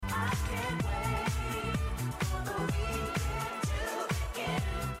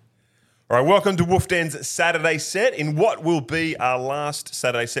All right, welcome to Wolfden'S Saturday set. In what will be our last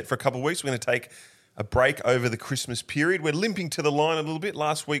Saturday set for a couple of weeks, we're going to take a break over the Christmas period. We're limping to the line a little bit.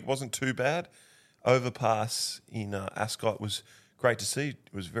 Last week wasn't too bad. Overpass in Ascot was great to see. It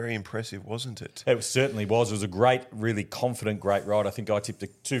was very impressive, wasn't it? It certainly was. It was a great, really confident, great ride. I think I tipped a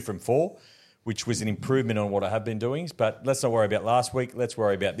 2 from 4, which was an improvement on what I have been doing. But let's not worry about last week. Let's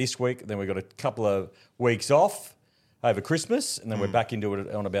worry about this week. Then we've got a couple of weeks off over Christmas, and then we're back into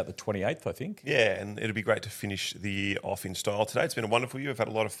it on about the 28th, I think. Yeah, and it'll be great to finish the year off in style today. It's been a wonderful year. We've had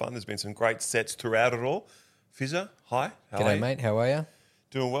a lot of fun. There's been some great sets throughout it all. Fizzer, hi. G'day, mate. How are you?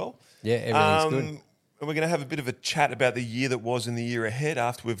 Doing well? Yeah, everything's good. And we're going to have a bit of a chat about the year that was in the year ahead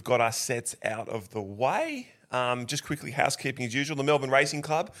after we've got our sets out of the way. Just quickly, housekeeping as usual. The Melbourne Racing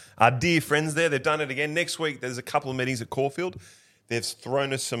Club, our dear friends there, they've done it again. Next week, there's a couple of meetings at Caulfield. They've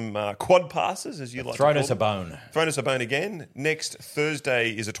thrown us some quad passes, as you like to call them. Thrown us a bone. Thrown us a bone again. Next Thursday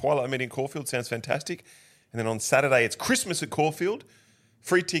is a twilight meeting at Caulfield. Sounds fantastic. And then on Saturday, it's Christmas at Caulfield.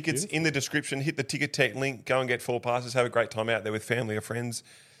 Free tickets in the description. Hit the Ticket Tech link. Go and get 4 passes. Have a great time out there with family or friends.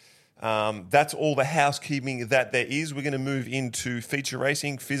 That's all the housekeeping that there is. We're going to move into feature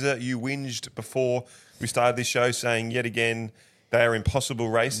racing. Fizzer, you whinged before we started this show saying yet again they are impossible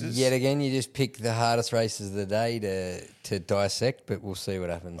races. Yet again, you just pick the hardest races of the day to dissect, but we'll see what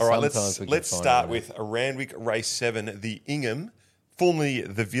happens. All right, let's start with a Randwick Race 7, the Ingham, formerly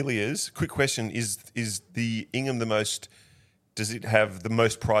the Villiers. Quick question, is the Ingham does it have the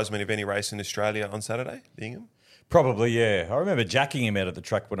most prize money of any race in Australia on Saturday, the Ingham? Probably, yeah. I remember jacking him out at the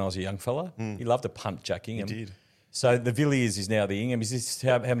track when I was a young fella. He loved to punt Jack Ingham. He did. So the Villiers is now the Ingham. Is this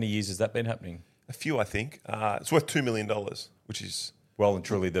how many years has that been happening? A few, I think. It's worth $2 million, which is... Well and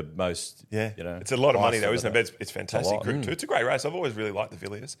truly the most, It's a lot of money though, isn't it? But it's fantastic It's a lot. Group 2. It's a great race. I've always really liked the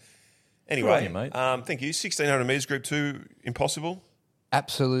Villiers. Anyway, you, mate. Thank you. 1,600 metres Group 2, impossible?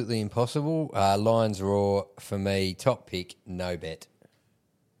 Absolutely impossible. Lions Raw, for me, top pick, no bet.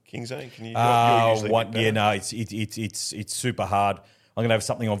 King Zane, can you... you're usually pick better. No, it's super hard. I'm going to have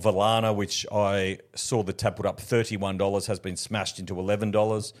something on Valana, which I saw the tab put up $31, has been smashed into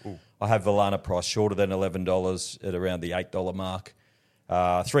 $11. Ooh. I have Valana price shorter than $11 at around the $8 mark.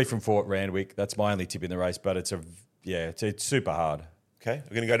 3 from 4 at Randwick. That's my only tip in the race, but it's super hard. Okay,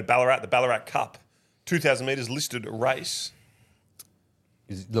 we're going to go to Ballarat, the Ballarat Cup. 2,000 metres listed race.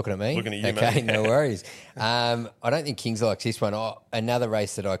 Is it looking at me? Looking at you, okay, mate. no worries. I don't think Kings likes this one. Another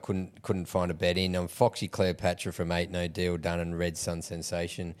race that I couldn't find a bet in. Foxy Cleopatra from 8 No Deal Done and Red Sun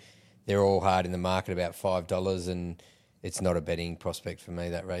Sensation. They're all hard in the market, about $5, and it's not a betting prospect for me,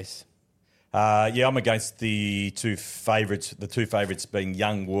 that race. I'm against the two favourites. The two favourites being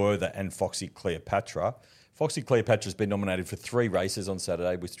Young Werther and Foxy Cleopatra. Foxy Cleopatra's been nominated for 3 races on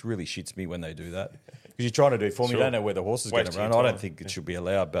Saturday, which really shits me when they do that. Because you're trying to do it for me. You don't know where the horse is going to run. I don't think it should be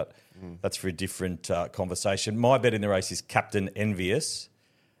allowed, but that's for a different conversation. My bet in the race is Captain Envious,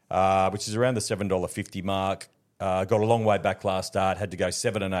 which is around the $7.50 mark. Got a long way back last start, had to go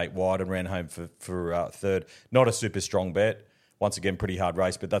 7 and 8 wide and ran home for third. Not a super strong bet. Once again, pretty hard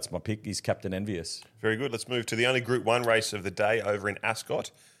race, but that's my pick, is Captain Envious. Very good. Let's move to the only Group 1 race of the day over in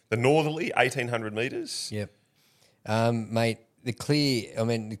Ascot. The Northerly, 1,800 metres. Yep. Mate, it's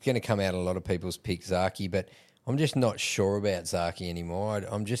going to come out a lot of people's pick Zaki, but I'm just not sure about Zaki anymore.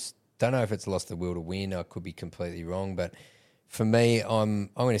 I'm just don't know if it's lost the will to win. I could be completely wrong, but for me, I'm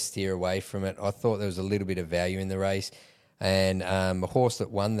going to steer away from it. I thought there was a little bit of value in the race. And a horse that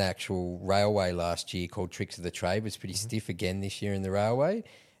won the actual railway last year called Tricks of the Trade was pretty stiff again this year in the railway.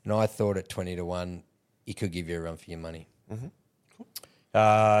 And I thought at 20-1, he could give you a run for your money. Mm-hmm. Cool.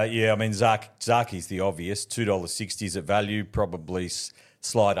 Zaki's the obvious. $2.60 at value, probably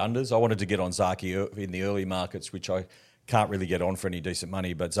slide unders. I wanted to get on Zaki in the early markets, which I can't really get on for any decent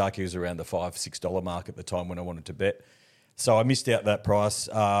money, but Zaki was around the $5-6 mark at the time when I wanted to bet. So I missed out that price.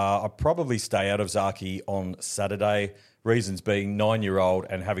 I'll probably stay out of Zaki on Saturday. Reasons being 9-year-old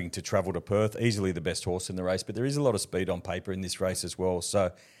and having to travel to Perth, easily the best horse in the race, but there is a lot of speed on paper in this race as well.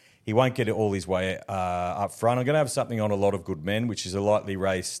 So he won't get it all his way up front. I'm going to have something on A Lot of Good Men, which is a lightly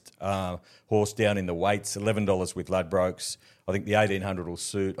raced horse down in the weights, $11 with Ladbrokes. I think the 1,800 will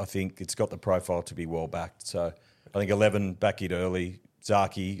suit. I think it's got the profile to be well backed. So I think 11, back it early.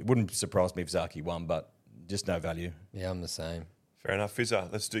 Zaki, it wouldn't surprise me if Zaki won, but just no value. Yeah, I'm the same. Fair enough. Fizzer,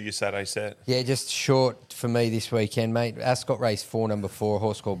 let's do your Saturday set. Yeah, just short for me this weekend, mate. Ascot race 4, number 4, a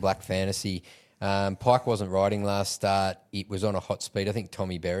horse called Black Fantasy. Pike wasn't riding last start. It was on a hot speed. I think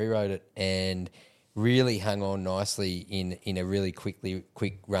Tommy Berry rode it and really hung on nicely in a really quick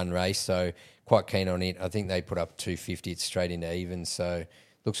run race. So quite keen on it. I think they put up 250. It's straight into even. So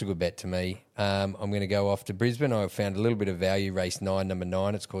Looks a good bet to me. I'm going to go off to Brisbane. I found a little bit of value, race 9, number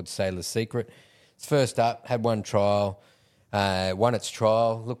 9. It's called Sailor's Secret. It's first up, had one trial, won its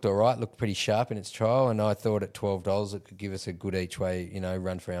trial, looked all right, looked pretty sharp in its trial, and I thought at $12 it could give us a good each way,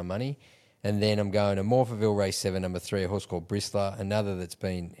 run for our money. And then I'm going to Morphettville, race 7, number 3, a horse called Bristler, another that's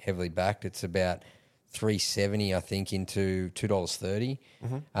been heavily backed. It's about $3.70, I think, into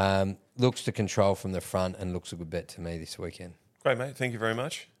 $2.30. Looks to control from the front and looks a good bet to me this weekend. Great, mate. Thank you very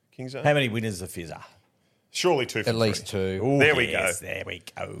much. King's Own. How many winners are Fizzer? Surely 2 from At least 3. 2. Ooh, There we yes, go. There we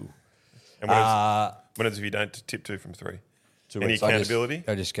go. And what is if you don't tip 2 from 3? Any weeks. accountability?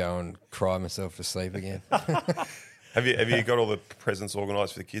 I just go and cry myself to sleep again. Have you got all the presents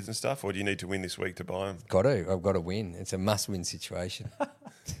organised for the kids and stuff, or do you need to win this week to buy them? I've got to win. It's a must-win situation.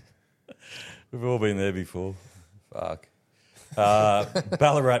 We've all been there before. Fuck.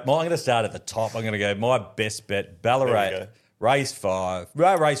 Ballarat. I'm going to start at the top. I'm going to go my best bet. Ballarat. Race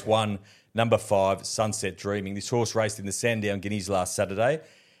 1, number 5, Sunset Dreaming. This horse raced in the Sandown Guineas last Saturday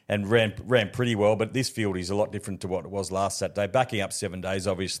and ran pretty well, but this field is a lot different to what it was last Saturday. Backing up 7 days,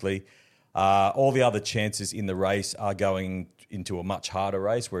 obviously. All the other chances in the race are going into a much harder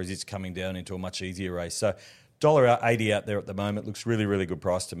race, whereas it's coming down into a much easier race. So $1.80 out there at the moment. Looks really, really good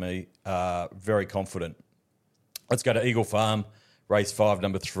price to me. Very confident. Let's go to Eagle Farm, race 5,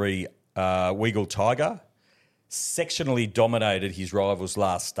 number 3, Weagle Tiger. Sectionally dominated his rivals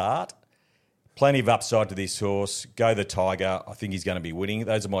last start. Plenty of upside to this horse. Go the Tiger. I think he's going to be winning.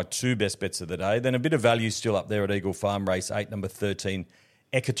 Those are my 2 best bets of the day. Then a bit of value still up there at Eagle Farm, race 8, number 13,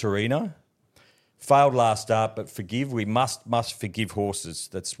 Ekaterina. Failed last start, but forgive. We must forgive horses.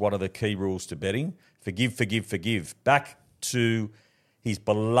 That's one of the key rules to betting. Forgive, forgive, forgive. Back to his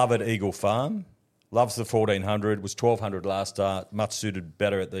beloved Eagle Farm. Loves the 1400. Was 1200 last start. Much suited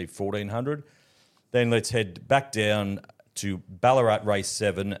better at the 1400. Then let's head back down to Ballarat race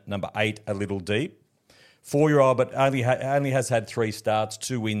 7, number 8, A Little Deep. 4-year-old, but only has had 3 starts,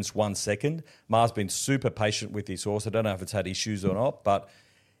 2 wins, 1 second. Mar's been super patient with this horse. I don't know if it's had issues or not, but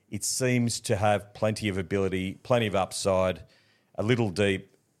it seems to have plenty of ability, plenty of upside. A Little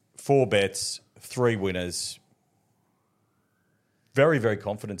Deep, 4 bets, 3 winners. Very, very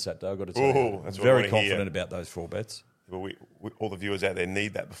confident Saturday, I've got to tell you. That's what very I wanna confident hear. about those 4 bets. Well, all the viewers out there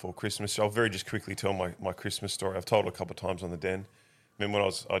need that before Christmas. So I'll very just quickly tell my Christmas story. I've told it a couple of times on the Den. Remember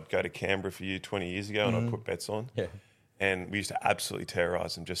when I'd go to Canberra for you 20 years ago and I'd put bets on? Yeah. And we used to absolutely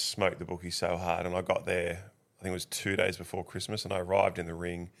terrorise them, just smoke the bookies so hard. And I got there, I think it was 2 days before Christmas, and I arrived in the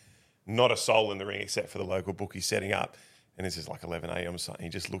ring. Not a soul in the ring except for the local bookie setting up. And this is like 11 a.m. or something. He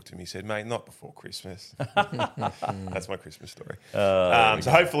just looked at me and said, mate, not before Christmas. That's my Christmas story.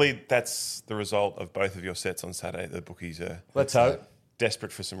 So hopefully that's the result of both of your sets on Saturday. The bookies are Let's hope.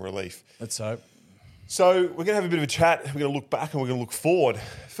 desperate for some relief. Let's hope. So we're going to have a bit of a chat. We're going to look back and we're going to look forward.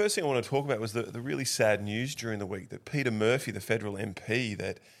 First thing I want to talk about was the really sad news during the week that Peter Murphy, the federal MP,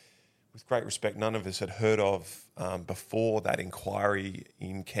 that with great respect none of us had heard of before that inquiry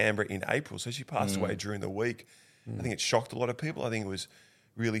in Canberra in April. So she passed away during the week. I think it shocked a lot of people. I think it was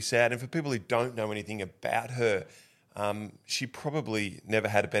really sad. And for people who don't know anything about her, she probably never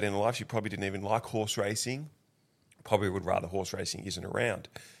had a bet in her life. She probably didn't even like horse racing. Probably would rather horse racing isn't around.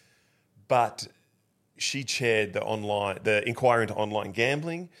 But she chaired the inquiry into online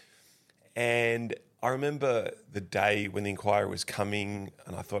gambling. And I remember the day when the inquiry was coming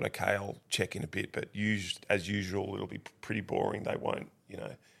and I thought, okay, I'll check in a bit. But as usual, it'll be pretty boring. They won't,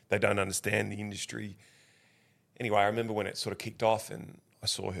 they don't understand the industry. Anyway, I remember when it sort of kicked off and I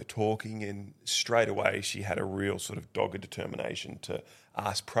saw her talking and straight away she had a real sort of dogged determination to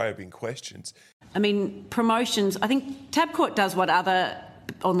ask probing questions. I mean, promotions, I think Tabcorp does what other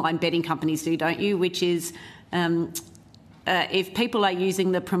online betting companies do, don't you? Which is if people are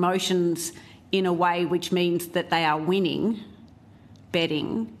using the promotions in a way which means that they are winning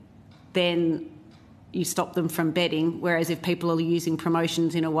betting, then you stop them from betting, whereas if people are using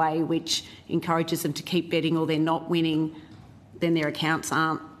promotions in a way which encourages them to keep betting or they're not winning, then their accounts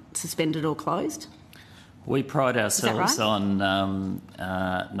aren't suspended or closed? We pride ourselves right? on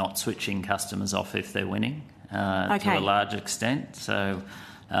not switching customers off if they're winning to a large extent. So,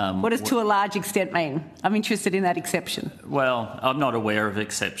 what does to a large extent mean? I'm interested in that exception. Well, I'm not aware of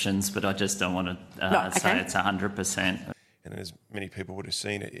exceptions, but I just don't want to say it's 100%. And as many people would have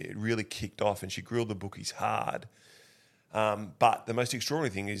seen, it really kicked off and she grilled the bookies hard. But the most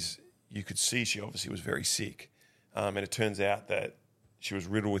extraordinary thing is you could see she obviously was very sick. And it turns out that she was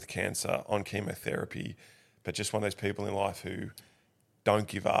riddled with cancer, on chemotherapy, but just one of those people in life who don't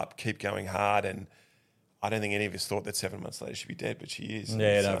give up, keep going hard. And I don't think any of us thought that 7 months later she'd be dead, but she is.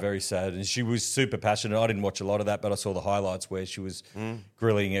 Yeah, no, very sad. And she was super passionate. I didn't watch a lot of that, but I saw the highlights where she was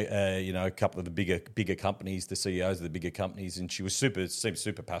grilling, a couple of the bigger companies, the CEOs of the bigger companies, and she was seemed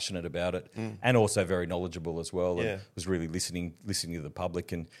super passionate about it, and also very knowledgeable as well. Yeah. And was really listening to the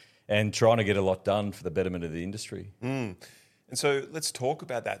public and trying to get a lot done for the betterment of the industry. And so let's talk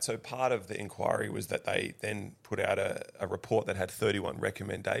about that. So part of the inquiry was that they then put out a report that had 31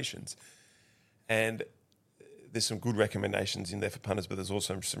 recommendations, and there's some good recommendations in there for punters, but there's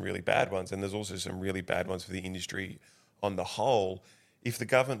also some really bad ones, and there's also some really bad ones for the industry on the whole. If the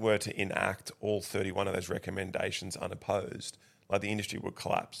government were to enact all 31 of those recommendations unopposed, like the industry would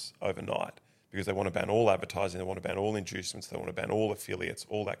collapse overnight because they want to ban all advertising, they want to ban all inducements, they want to ban all affiliates,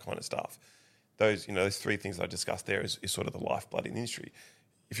 all that kind of stuff. Those 3 things I discussed there is sort of the lifeblood in the industry.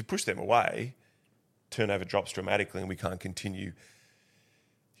 If you push them away, turnover drops dramatically and we can't continue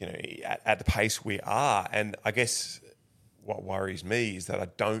at the pace we are. And I guess what worries me is that I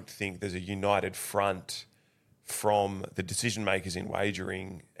don't think there's a united front from the decision makers in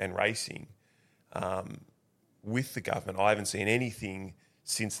wagering and racing with the government. I haven't seen anything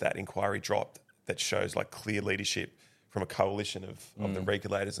since that inquiry dropped that shows like clear leadership from a coalition of the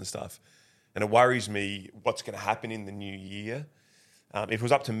regulators and stuff. And it worries me what's going to happen in the new year. If it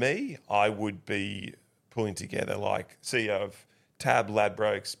was up to me, I would be pulling together like CEO of Tab,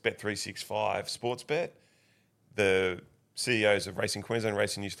 Ladbrokes, Bet365, Sportsbet, the CEOs of Racing Queensland,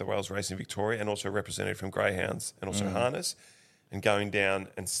 Racing New South Wales, Racing Victoria, and also represented from Greyhounds and also Harness, and going down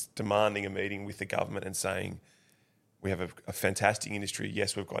and demanding a meeting with the government and saying, we have a fantastic industry.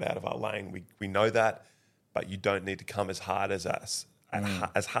 Yes, we've got out of our lane. We know that, but you don't need to come as hard as us,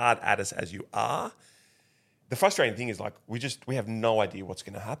 as hard at us as you are. The frustrating thing is like we have no idea what's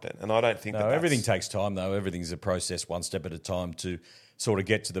going to happen, and I don't think everything takes time though. Everything's a process, one step at a time, to sort of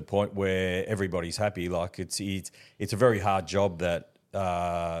get to the point where everybody's happy. Like it's a very hard job that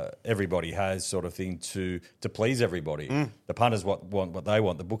everybody has, sort of thing, to please everybody. The punters want what they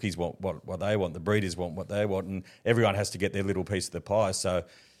want, the bookies want what they want, the breeders want what they want, and everyone has to get their little piece of the pie. So,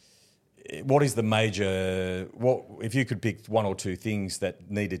 what is the major? What if you could pick 1 or 2 things that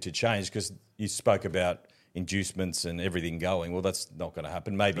needed to change? Because you spoke about inducements and everything going. Well, that's not going to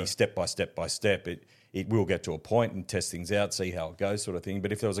happen. Maybe step by step, it will get to a point and test things out, see how it goes, sort of thing.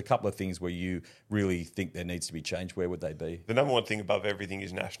 But if there was a couple of things where you really think there needs to be change, where would they be? The number one thing above everything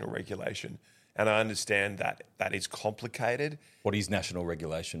is national regulation. And I understand that is complicated. What is national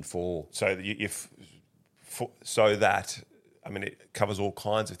regulation for? So that it covers all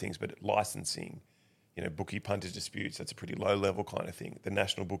kinds of things, but licensing, bookie punters disputes, that's a pretty low level kind of thing. The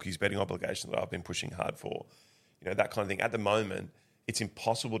national bookies betting obligation that I've been pushing hard for, that kind of thing. At the moment, it's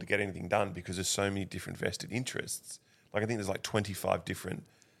impossible to get anything done because there's so many different vested interests. Like I think there's like 25 different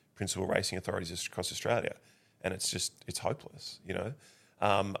principal racing authorities across Australia, and it's hopeless.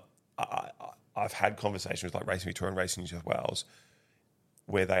 I've had conversations with like Racing Victoria and Racing New South Wales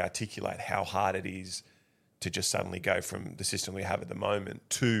where they articulate how hard it is to just suddenly go from the system we have at the moment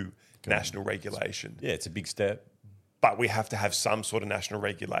to national regulation. Yeah, it's a big step. But we have to have some sort of national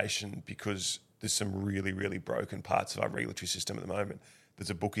regulation because there's some really, really broken parts of our regulatory system at the moment. There's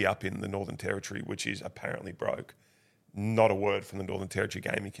a bookie up in the Northern Territory which is apparently broke. Not a word from the Northern Territory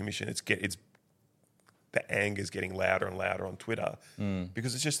Gaming Commission. It's the anger's getting louder and louder on Twitter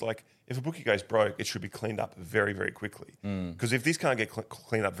because it's just like if a bookie goes broke, it should be cleaned up very, very quickly. Because if this can't get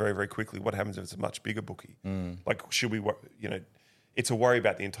cleaned up very, very quickly, what happens if it's a much bigger bookie? Like, should we, it's a worry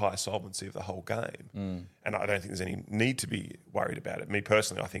about the entire solvency of the whole game. And I don't think there's any need to be worried about it. Me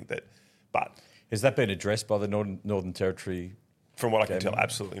personally, I think that, but... Has that been addressed by the Northern Territory? From what I can tell,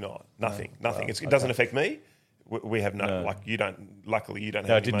 absolutely not. Nothing. Nothing. It doesn't affect me. We have luckily you don't have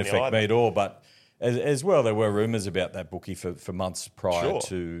No, it any didn't money affect either. me at all, but as well, there were rumours about that bookie for months prior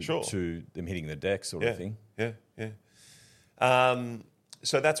to them hitting the deck sort of thing. Yeah.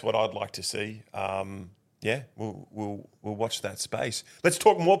 So that's what I'd like to see. We'll watch that space. Let's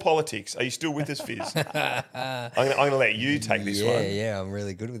talk more politics. Are you still with us, Fizz? I'm going to let you take this one. Yeah, I'm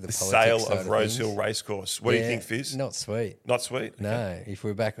really good with the politics Sale side of Rosehill Racecourse. What do you think, Fizz? Not sweet. Not sweet? No, Okay. if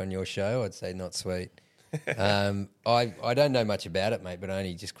we're back on your show, I'd say not sweet. I don't know much about it, mate, but I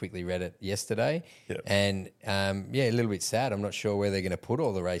only just quickly read it yesterday. Yep. And, a little bit sad. I'm not sure where they're going to put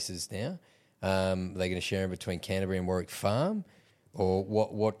all the races now. They're going to share them between Canterbury and Warwick Farm, or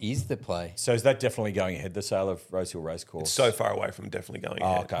what is the play? So is that definitely going ahead, the sale of Rosehill Racecourse? It's so far away from definitely going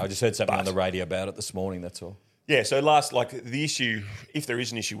ahead. Okay. I just heard something on the radio about it this morning, that's all. Yeah, so the issue, if there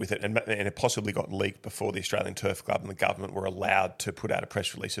is an issue with it, and it possibly got leaked before the Australian Turf Club and the government were allowed to put out a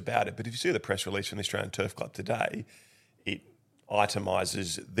press release about it, but if you see the press release from the Australian Turf Club today,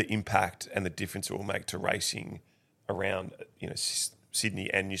 itemises the impact and the difference it will make to racing around, Sydney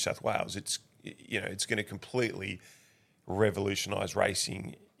and New South Wales. It's going to completely revolutionise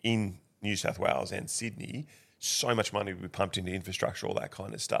racing in New South Wales and Sydney. So much money will be pumped into infrastructure, all that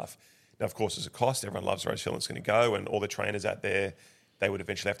kind of stuff. Now, of course, there's a cost. Everyone loves Rosehill and it's going to go, and all the trainers out there, they would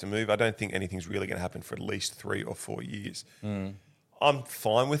eventually have to move. I don't think anything's really going to happen for at least 3 or 4 years. I'm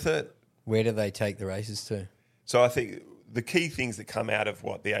fine with it. Where do they take the races to? So I think the key things that come out of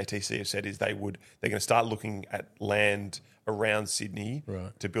what the ATC have said is they're going to start looking at land around Sydney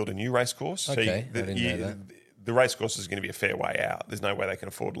to build a new race course. Okay, so I didn't know that. The race course is going to be a fair way out. There's no way they can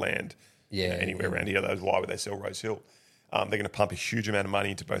afford land anywhere around here. Otherwise, why would they sell Rosehill? They're going to pump a huge amount of money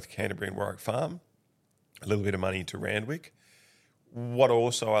into both Canterbury and Warwick Farm, a little bit of money into Randwick. What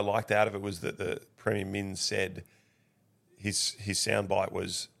also I liked out of it was that the Premier Min said his soundbite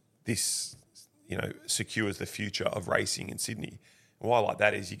was this, secures the future of racing in Sydney. And why I like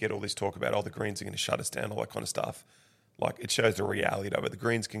that is you get all this talk about, the Greens are going to shut us down, all that kind of stuff. Like, it shows the reality of it. The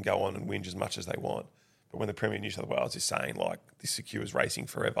Greens can go on and whinge as much as they want. But when the Premier of New South Wales is saying, this secures racing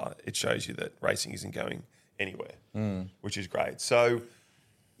forever, it shows you that racing isn't going anywhere, which is great. So,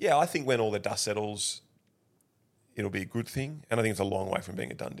 I think when all the dust settles, it'll be a good thing. And I think it's a long way from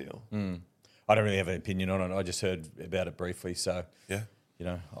being a done deal. I don't really have an opinion on it. I just heard about it briefly. So, yeah.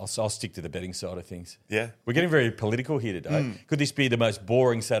 I'll stick to the betting side of things. Yeah. We're getting very political here today. Could this be the most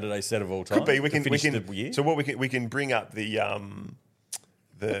boring Saturday set of all time? Could be. We can. The year? So we can bring up the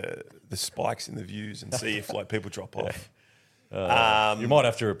spikes in the views and see if people drop off. You might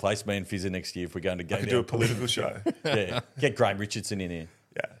have to replace me and Fizzer next year if we're going to go. I could do a political show. Yeah, get Graham Richardson in here.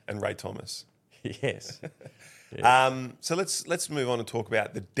 Yeah, and Ray Thomas. Yes. So let's move on and talk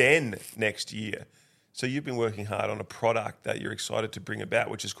about the Den next year. So you've been working hard on a product that you're excited to bring about,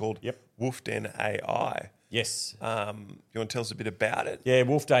 which is called Wolfden AI. Yes. You want to tell us a bit about it? Yeah,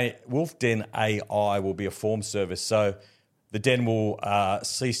 Wolfden AI will be a form service. So the Den will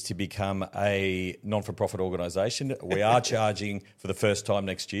cease to become a non-for-profit organisation. We are charging for the first time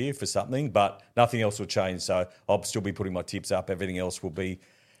next year for something, but nothing else will change. So I'll still be putting my tips up. Everything else will be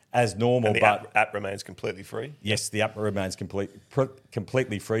as normal. And the app remains completely free? Yes, the app remains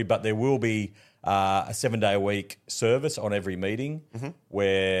completely free, but there will be a 7-day-a-week service on every meeting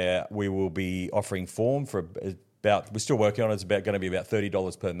where we will be offering form for we're still working on it. It's going to be about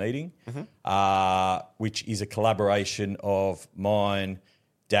 $30 per meeting, which is a collaboration of mine,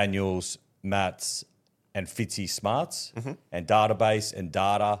 Daniel's, Matt's, and Fitzy's smarts and database and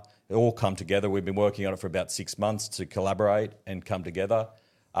data. They all come together. We've been working on it for about 6 months to collaborate and come together.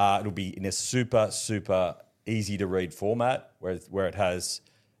 It'll be in a super, super easy to read format where it has.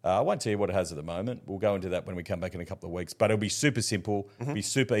 I won't tell you what it has at the moment. We'll go into that when we come back in a couple of weeks. But it'll be super simple, be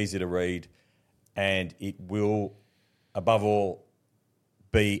super easy to read, and it will, above all,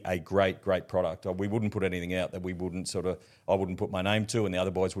 be a great, great product. We wouldn't put anything out that I wouldn't put my name to, and the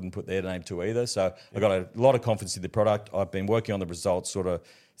other boys wouldn't put their name to either. So I've got a lot of confidence in the product. I've been working on the results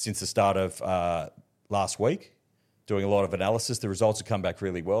since the start of last week, doing a lot of analysis. The results have come back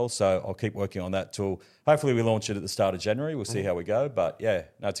really well, so I'll keep working on that till hopefully we launch it at the start of January. We'll see how we go, but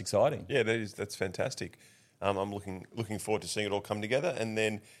it's exciting. Yeah, that's fantastic. I'm looking forward to seeing it all come together. And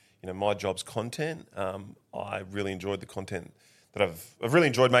then, my job's content. I really enjoyed the content that I've really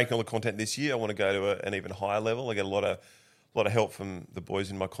enjoyed making all the content this year. I want to go to an even higher level. I get a lot of help from the boys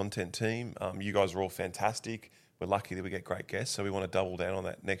in my content team. You guys are all fantastic. We're lucky that we get great guests, so we want to double down on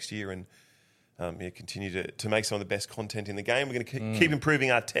that next year and continue to make some of the best content in the game. We're going to keep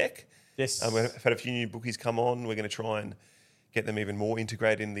improving our tech. Yes. We've had a few new bookies come on. We're going to try and get them even more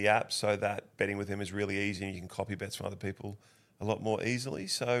integrated in the app so that betting with them is really easy and you can copy bets from other people a lot more easily.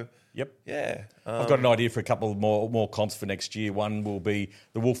 So, yeah. I've got an idea for a couple more comps for next year. One will be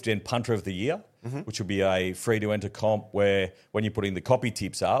the Wolfden Punter of the Year, which will be a free-to-enter comp where when you put in the copy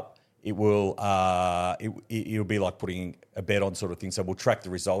tips up, it will it'll be like putting a bet on sort of thing. So we'll track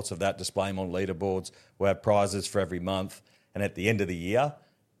the results of that, display them on leaderboards. We'll have prizes for every month. And at the end of the year,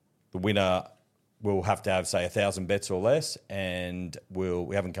 the winner will have to have, say, 1,000 bets or less. And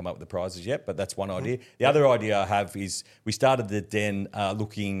we haven't come up with the prizes yet, but that's one idea. The other idea I have is we started the Den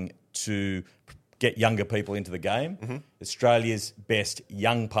looking to get younger people into the game. Australia's best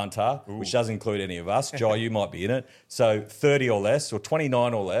young punter, which doesn't include any of us. Jai, you might be in it. So 30 or less or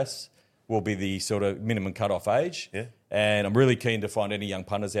 29 or less will be the sort of minimum cut-off age. Yeah. And I'm really keen to find any young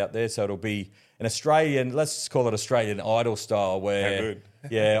punters out there. So it'll be an Australian, let's call it Australian Idol style where... How good.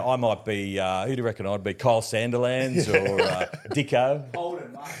 Yeah, I might be, who do you reckon I'd be? Kyle Sandilands or Dicko? Mark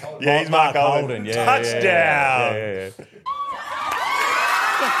Holden. Yeah, he's Mark Holden. Yeah, Touchdown. Yeah.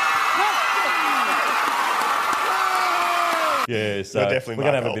 Yeah, so definitely we're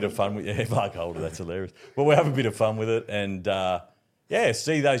going to Mark have a bit of fun with Mark Holder, that's hilarious. But we'll have a bit of fun with it and,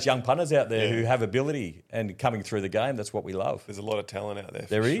 see those young punters out there who have ability and coming through the game. That's what we love. There's a lot of talent out there.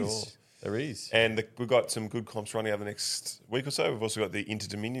 There sure. is. There is. And we've got some good comps running over the next week or so. We've also got the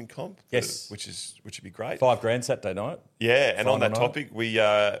Inter-Dominion comp, Yes. which would be great. $5,000 Saturday night. Yeah, and on that Final night. topic, we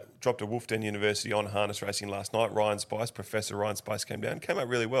dropped a Wolfden University on harness racing last night. Professor Ryan Spice came down. Came out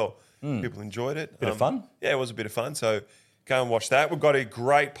really well. People enjoyed it. Bit of fun. Yeah, it was a bit of fun. So go and watch that. We've got a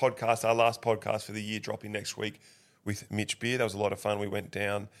great podcast, our last podcast for the year, dropping next week with Mitch Beer. That was a lot of fun. We went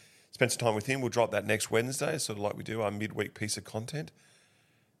down, spent some time with him. We'll drop that next Wednesday, sort of like we do our midweek piece of content.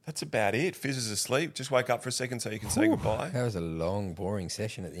 That's about it. Fizz is asleep. Just wake up for a second so you can say goodbye. That was a long, boring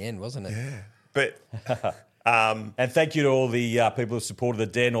session at the end, wasn't it? Yeah. But And thank you to all the people who supported the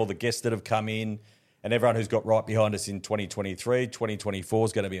Den, all the guests that have come in, and everyone who's got right behind us in 2023. 2024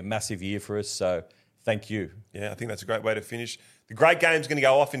 is going to be a massive year for us, so thank you. yeah, I think that's a great way to finish. The great game's going to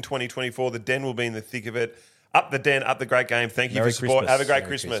go off in 2024. The Den will be in the thick of it. Up the Den, up the great game. Thank you Merry for support. Christmas. Have a great Merry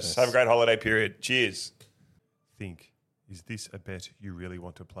Christmas. Christmas. Have a great holiday period. Cheers. Think, is this a bet you really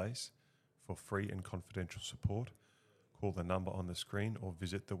want to place? For free and confidential support, call the number on the screen or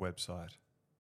visit the website.